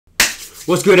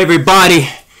What's good, everybody?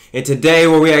 And today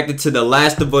we're reacting to the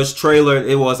Last of Us trailer.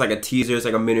 It was like a teaser. It's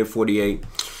like a minute 48.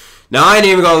 Now, I ain't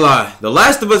even gonna lie. The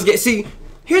Last of Us see,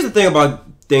 here's the thing about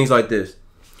things like this.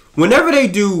 Whenever they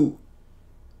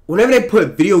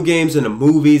put video games in the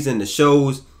movies and the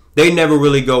shows, they never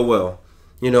really go well.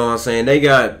 You know what I'm saying? They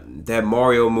got that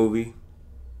Mario movie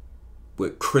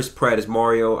with Chris Pratt as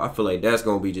Mario. I feel like that's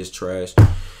gonna be just trash.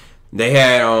 They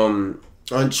had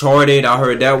Uncharted. I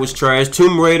heard that was trash.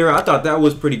 Tomb Raider. I thought that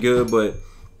was pretty good, but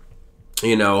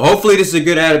you know, hopefully this is a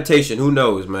good adaptation. Who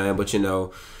knows, man? But you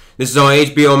know, this is on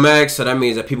HBO Max, so that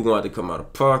means that people gonna have to come out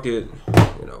of pocket.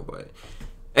 You know, but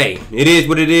hey, it is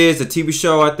what it is. A TV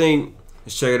show, I think.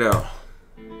 Let's check it out.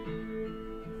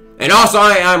 And also,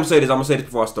 I'm gonna say this. I'm gonna say this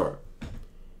before I start.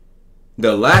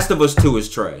 The Last of Us 2 is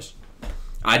trash.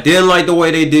 I didn't like the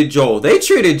way they did Joel. They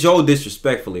treated Joel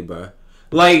disrespectfully, bro.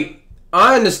 Like,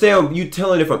 I understand you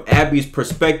telling it from Abby's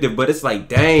perspective, but it's like,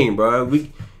 dang, bro.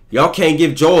 Y'all can't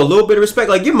give Joel a little bit of respect.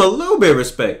 Like, give him a little bit of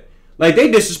respect. Like, they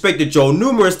disrespected Joel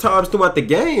numerous times throughout the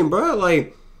game, bro.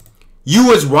 Like, you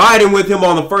was riding with him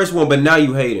on the first one, but now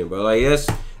you hate him, bro. Like,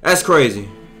 that's crazy.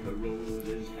 The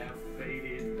roses have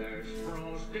faded, there's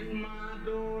frost at my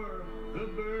door. The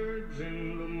birds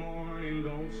in the morning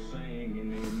don't sing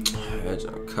anymore. That's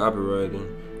copywriting.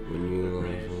 When you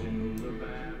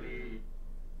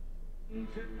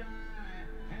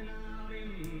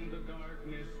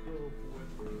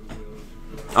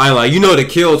I ain't like, you know the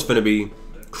kill's finna be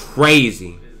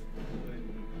crazy.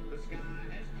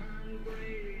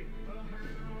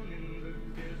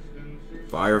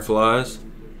 Fireflies.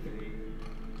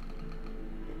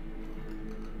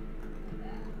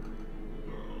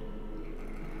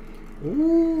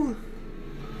 Ooh.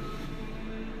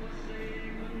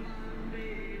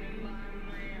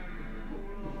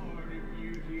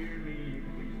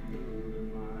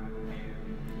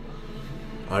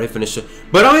 Oh, they finished it.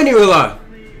 But I ain't even gonna lie.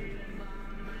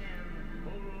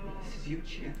 This is your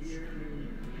chance.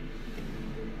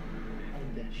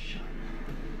 Hold that shot.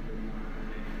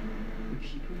 We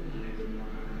keep her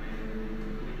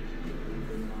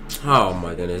alive. Oh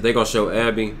my goodness. They gonna show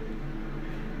Abby.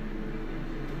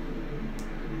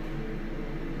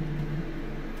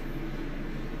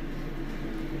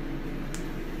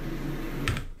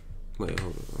 Wait,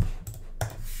 hold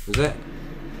on.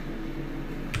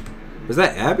 Is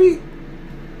that Abby?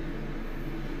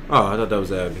 Oh, I thought that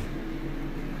was Abby.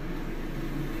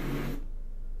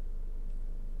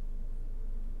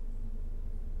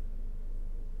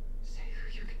 Say who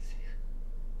you can save.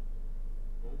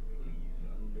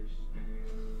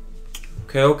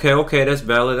 Okay. That's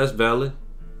valid.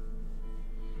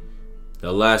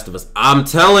 The Last of Us. I'm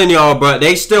telling y'all, bro.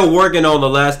 They still working on The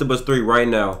Last of Us 3 right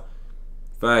now.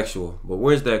 Factual. But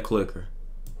where's that clicker?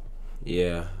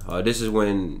 Yeah. This is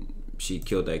when she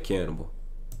killed that cannibal.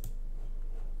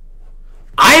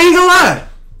 I ain't gonna lie.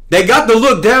 They got the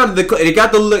look down to they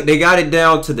got it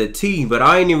down to the T, but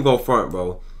I ain't even gonna front,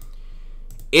 bro.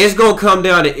 It's gonna come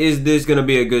down to, is this gonna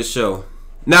be a good show?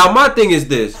 Now my thing is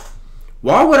this.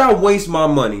 Why would I waste my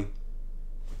money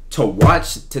to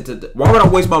watch why would I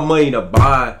waste my money to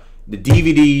buy the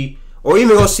DVD or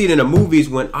even go see it in the movies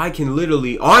when I can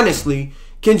literally, honestly,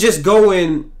 can just go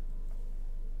in.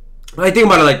 Like, think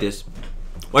about it like this.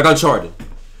 Like Uncharted.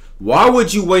 Why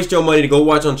would you waste your money to go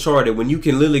watch Uncharted when you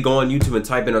can literally go on YouTube and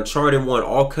type in Uncharted 1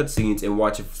 all cutscenes and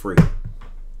watch it for free?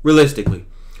 Realistically.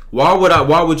 Why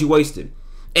would you waste it?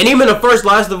 And even the first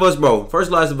Last of Us, bro.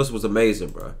 First Last of Us was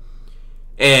amazing, bro.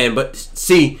 But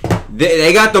see,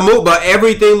 they got the move, but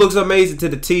everything looks amazing to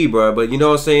the T, bro. But you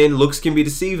know what I'm saying? Looks can be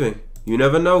deceiving. You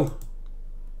never know.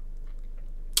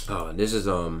 Oh, this is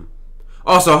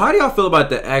also, how do y'all feel about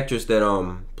the actress that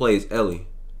plays Ellie?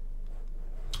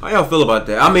 How y'all feel about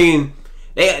that? I mean,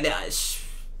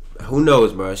 who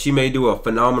knows, bro? She may do a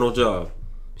phenomenal job.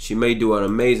 She may do an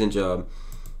amazing job.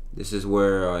 This is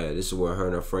where her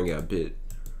and her friend got bit.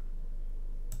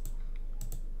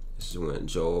 This is when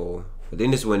Joel. I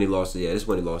think this is when he lost. Yeah, this is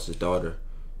when he lost his daughter.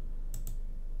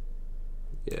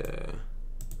 Yeah.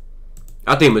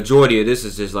 I think majority of this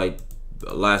is just like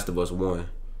Last of Us 1.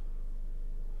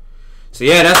 So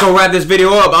yeah, that's gonna wrap this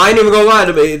video up. I ain't even gonna lie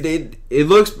to me. It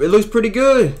looks pretty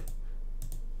good.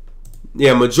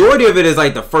 Yeah, majority of it is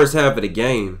like the first half of the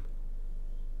game.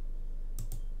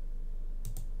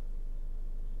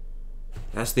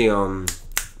 That's the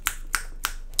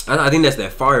I think that's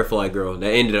that Firefly girl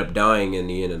that ended up dying in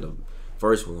the end of the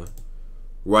first one.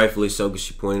 Rightfully so, because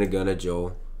she pointed a gun at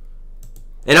Joel.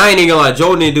 And I ain't even gonna lie,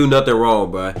 Joel didn't do nothing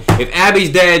wrong, bro. If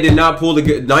Abby's dad did not pull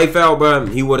the knife out, bro,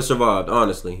 he would have survived.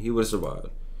 Honestly, he would have survived.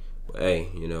 But hey,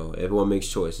 you know, everyone makes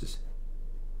choices.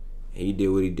 He did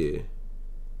what he did.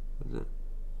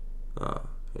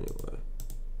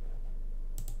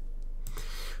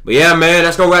 But yeah, man,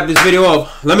 that's gonna wrap this video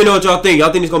up. Let me know what y'all think.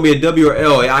 Y'all think it's gonna be a W or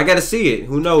L? I gotta see it.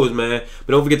 Who knows, man?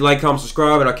 But don't forget to like, comment,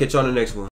 subscribe, and I'll catch y'all on the next one.